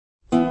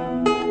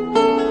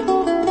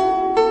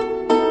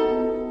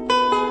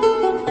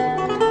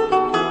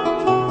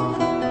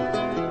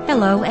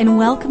Hello and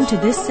welcome to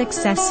this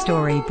success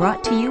story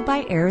brought to you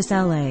by Airs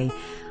LA.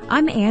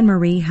 I'm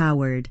Anne-Marie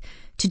Howard.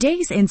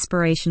 Today's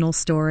inspirational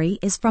story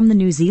is from the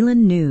New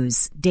Zealand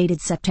News,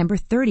 dated September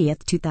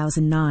 30th,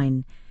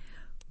 2009.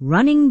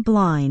 Running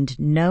blind,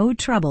 no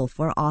trouble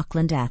for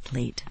Auckland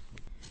athlete.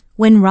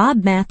 When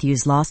Rob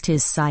Matthews lost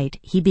his sight,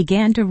 he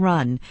began to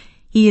run.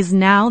 He is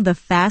now the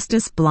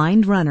fastest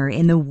blind runner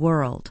in the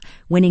world,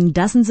 winning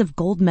dozens of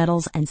gold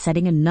medals and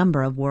setting a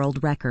number of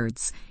world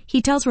records. He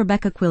tells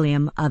Rebecca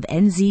Quilliam of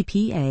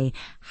NZPA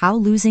how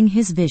losing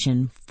his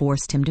vision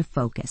forced him to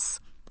focus.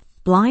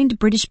 Blind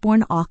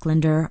British-born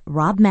Aucklander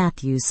Rob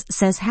Matthews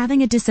says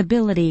having a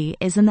disability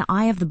is in the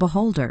eye of the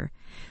beholder.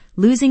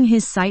 Losing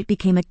his sight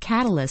became a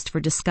catalyst for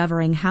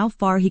discovering how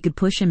far he could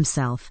push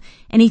himself,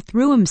 and he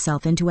threw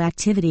himself into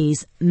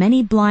activities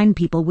many blind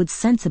people would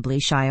sensibly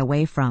shy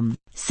away from.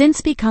 Since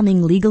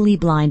becoming legally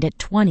blind at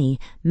 20,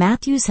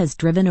 Matthews has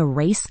driven a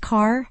race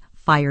car,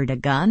 fired a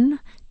gun,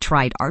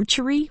 tried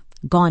archery,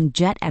 gone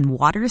jet and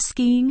water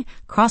skiing,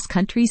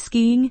 cross-country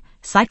skiing,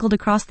 cycled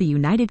across the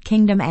United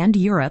Kingdom and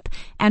Europe,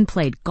 and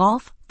played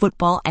golf,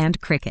 football,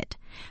 and cricket.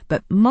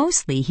 But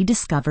mostly he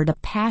discovered a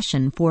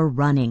passion for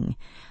running.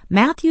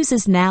 Matthews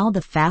is now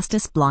the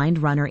fastest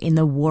blind runner in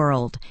the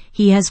world.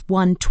 He has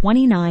won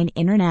 29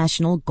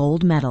 international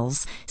gold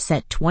medals,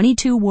 set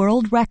 22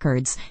 world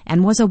records,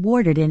 and was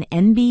awarded an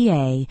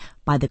NBA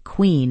by the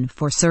Queen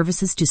for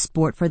services to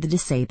sport for the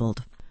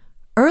disabled.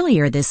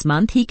 Earlier this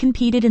month, he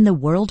competed in the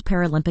World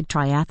Paralympic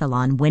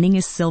Triathlon, winning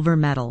a silver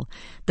medal.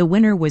 The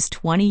winner was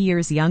 20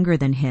 years younger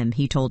than him,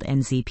 he told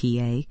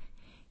NZPA.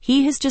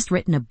 He has just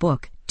written a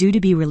book, due to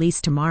be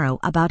released tomorrow,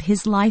 about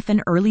his life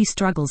and early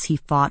struggles he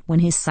fought when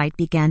his sight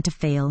began to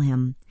fail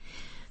him.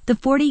 The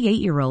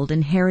 48-year-old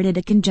inherited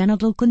a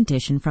congenital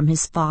condition from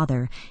his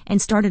father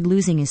and started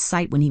losing his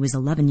sight when he was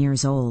 11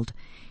 years old.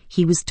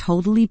 He was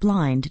totally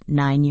blind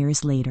 9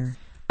 years later.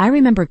 I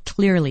remember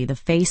clearly the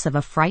face of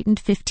a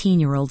frightened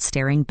 15-year-old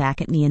staring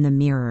back at me in the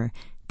mirror.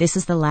 This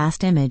is the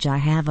last image I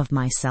have of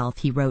myself,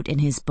 he wrote in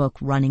his book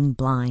Running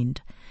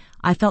Blind.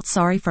 I felt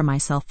sorry for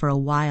myself for a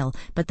while,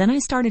 but then I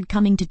started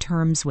coming to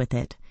terms with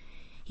it.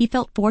 He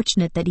felt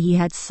fortunate that he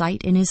had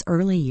sight in his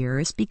early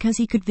years because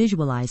he could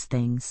visualize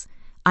things.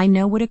 I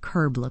know what a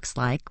curb looks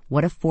like,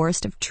 what a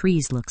forest of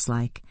trees looks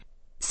like.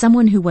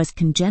 Someone who was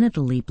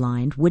congenitally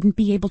blind wouldn't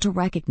be able to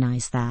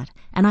recognize that,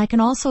 and I can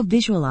also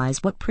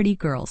visualize what pretty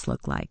girls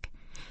look like.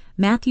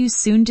 Matthews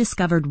soon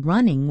discovered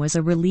running was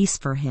a release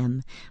for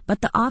him, but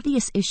the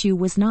obvious issue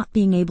was not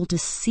being able to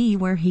see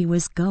where he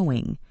was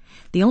going.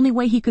 The only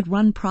way he could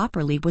run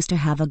properly was to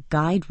have a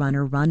guide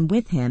runner run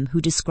with him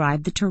who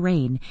described the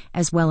terrain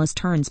as well as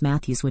turns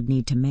Matthews would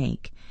need to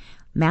make.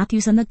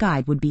 Matthews and the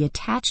guide would be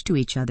attached to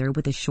each other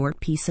with a short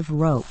piece of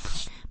rope.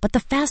 But the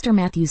faster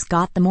Matthews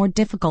got, the more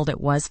difficult it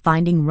was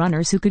finding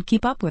runners who could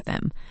keep up with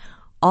him.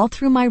 All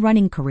through my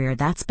running career,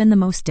 that's been the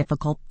most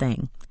difficult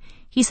thing.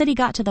 He said he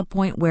got to the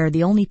point where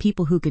the only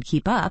people who could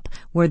keep up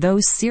were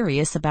those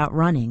serious about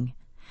running.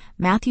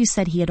 Matthews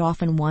said he had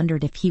often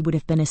wondered if he would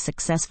have been as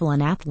successful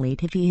an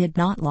athlete if he had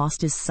not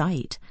lost his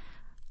sight.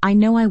 I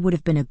know I would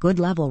have been a good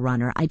level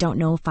runner. I don't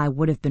know if I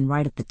would have been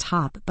right at the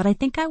top, but I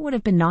think I would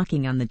have been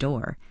knocking on the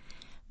door.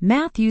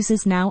 Matthews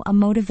is now a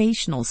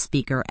motivational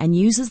speaker and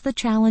uses the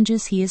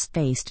challenges he has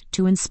faced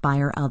to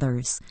inspire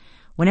others.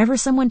 Whenever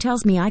someone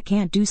tells me I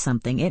can't do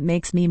something, it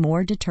makes me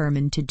more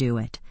determined to do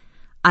it.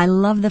 I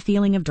love the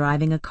feeling of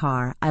driving a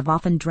car. I've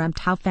often dreamt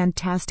how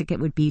fantastic it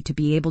would be to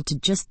be able to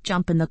just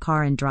jump in the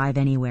car and drive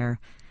anywhere.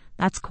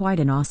 That's quite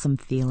an awesome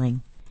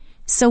feeling.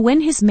 So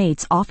when his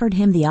mates offered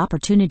him the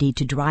opportunity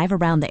to drive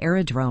around the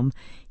aerodrome,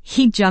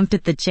 he jumped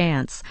at the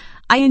chance.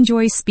 I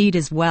enjoy speed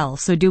as well,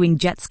 so doing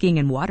jet skiing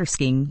and water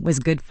skiing was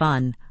good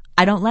fun.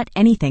 I don't let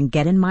anything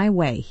get in my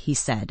way, he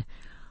said.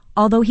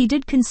 Although he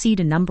did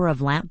concede a number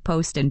of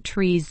lampposts and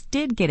trees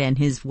did get in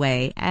his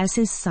way as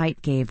his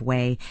sight gave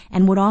way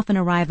and would often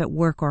arrive at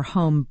work or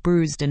home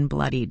bruised and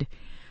bloodied.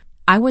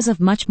 I was of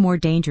much more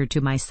danger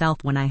to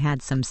myself when I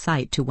had some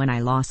sight to when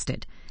I lost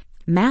it.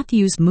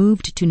 Matthews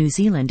moved to New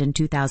Zealand in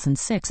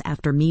 2006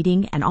 after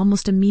meeting and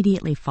almost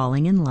immediately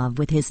falling in love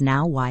with his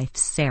now wife,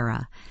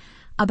 Sarah.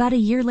 About a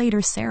year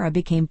later, Sarah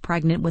became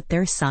pregnant with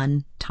their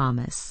son,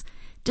 Thomas.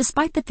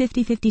 Despite the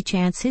 50-50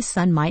 chance his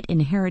son might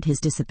inherit his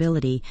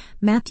disability,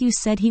 Matthews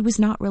said he was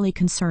not really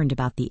concerned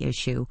about the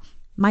issue.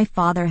 My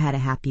father had a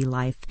happy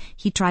life.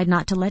 He tried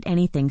not to let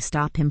anything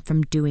stop him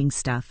from doing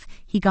stuff.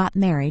 He got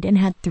married and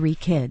had 3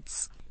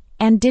 kids.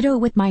 And ditto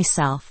with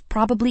myself,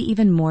 probably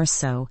even more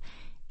so.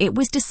 It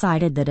was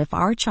decided that if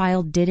our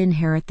child did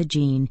inherit the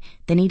gene,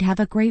 then he'd have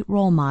a great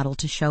role model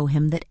to show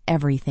him that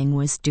everything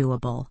was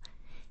doable.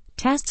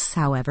 Tests,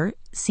 however,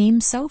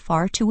 seem so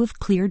far to have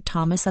cleared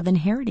Thomas of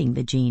inheriting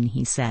the gene,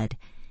 he said.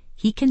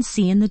 He can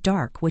see in the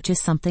dark, which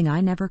is something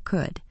I never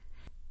could.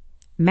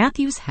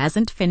 Matthews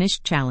hasn't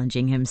finished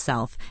challenging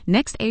himself.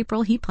 Next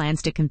April, he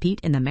plans to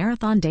compete in the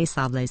Marathon des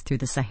Sables through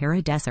the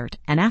Sahara Desert,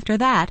 and after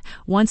that,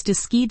 wants to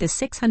ski the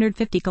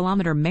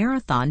 650-kilometer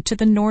marathon to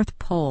the North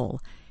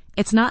Pole.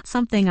 It's not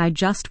something I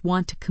just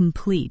want to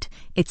complete.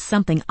 It's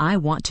something I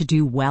want to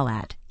do well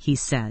at, he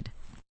said.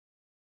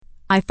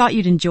 I thought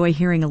you'd enjoy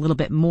hearing a little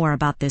bit more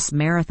about this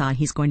marathon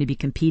he's going to be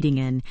competing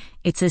in.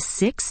 It's a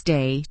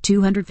 6-day,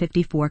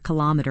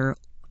 254-kilometer,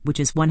 which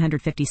is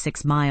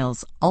 156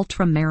 miles,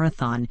 ultra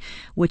marathon,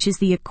 which is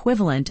the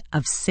equivalent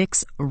of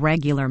 6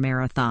 regular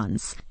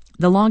marathons.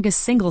 The longest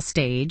single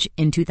stage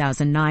in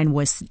 2009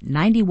 was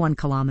 91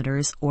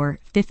 kilometers or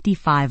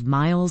 55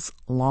 miles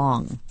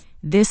long.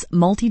 This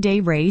multi-day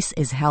race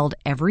is held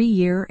every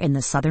year in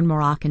the southern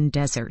Moroccan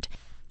desert.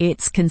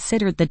 It's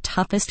considered the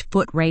toughest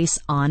foot race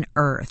on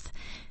Earth.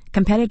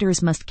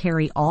 Competitors must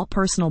carry all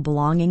personal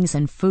belongings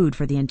and food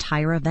for the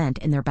entire event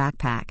in their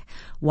backpack.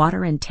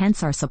 Water and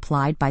tents are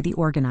supplied by the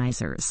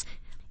organizers.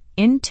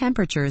 In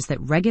temperatures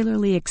that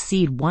regularly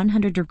exceed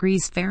 100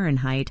 degrees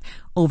Fahrenheit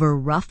over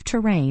rough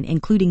terrain,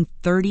 including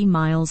 30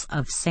 miles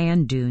of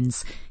sand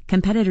dunes,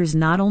 competitors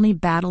not only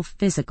battle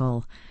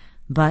physical,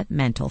 but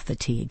mental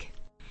fatigue.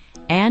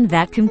 And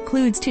that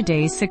concludes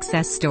today's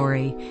success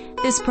story.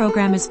 This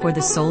program is for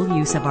the sole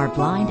use of our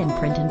blind and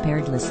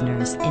print-impaired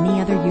listeners. Any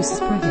other use is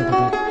prohibited.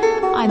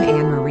 I'm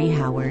Anne Marie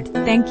Howard.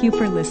 Thank you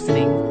for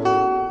listening.